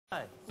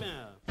Very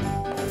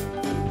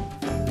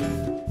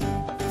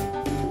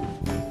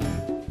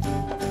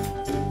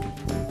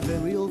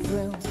old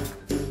friend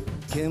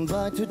came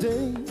by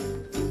today,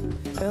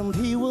 and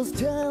he was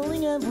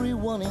telling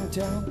everyone in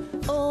town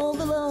all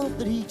the love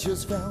that he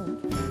just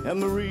found,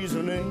 and the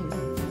reasoning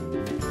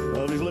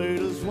of his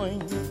latest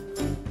flame.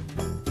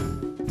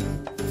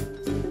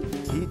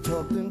 He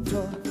talked and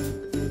talked,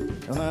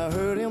 and I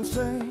heard him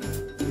say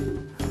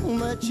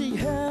that she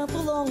had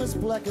the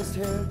longest, blackest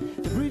hair,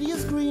 the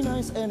prettiest green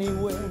eyes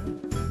anywhere,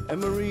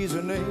 and the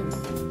reasoning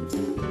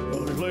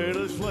of his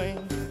latest flame.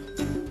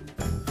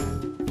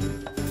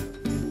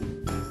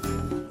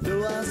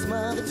 Though I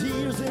smiled, the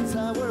tears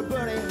inside were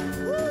burning.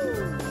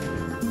 Woo!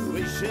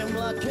 Wish him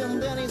luck,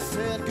 and then he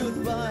said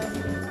goodbye.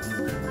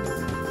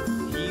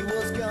 He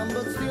was gone,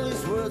 but still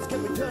his words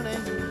kept returning.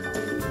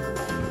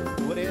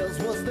 What else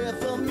was there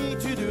for me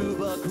to do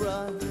but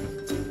cry?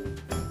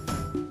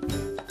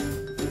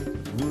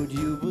 Would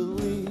you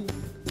believe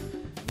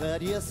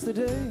that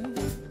yesterday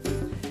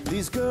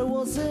this girl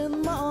was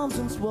in my arms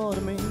and swore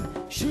to me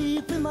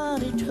she'd be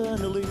mine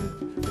eternally,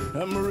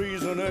 and the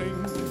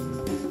reasoning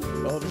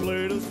of his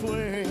latest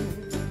flame?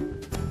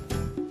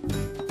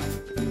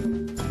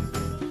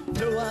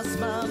 Though I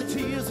smiled, the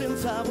tears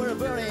inside were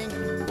burning.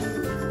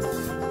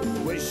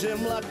 Wish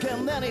him luck,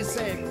 and then he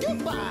said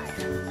goodbye.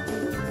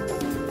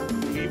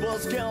 He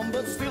was gone,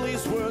 but still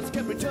his words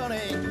kept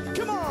returning.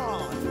 Come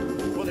on!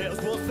 What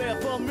else was there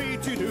for me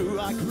to do?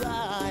 I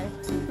cried.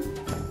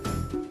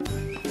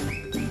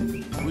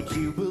 Would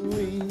you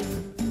believe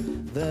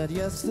that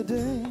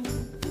yesterday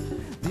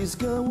this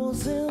girl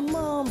was in my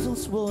arms and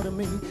swore to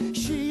me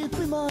she'd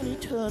be mine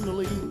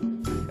eternally,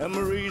 and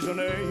the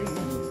reasoning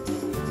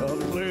of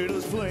his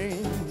latest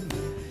flame?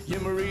 Yeah,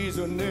 Marie's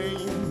her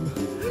name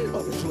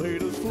of his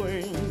latest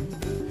flame.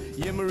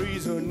 Yeah,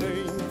 Marie's her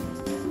name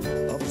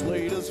of his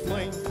latest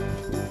flame.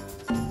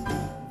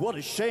 What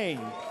a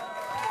shame.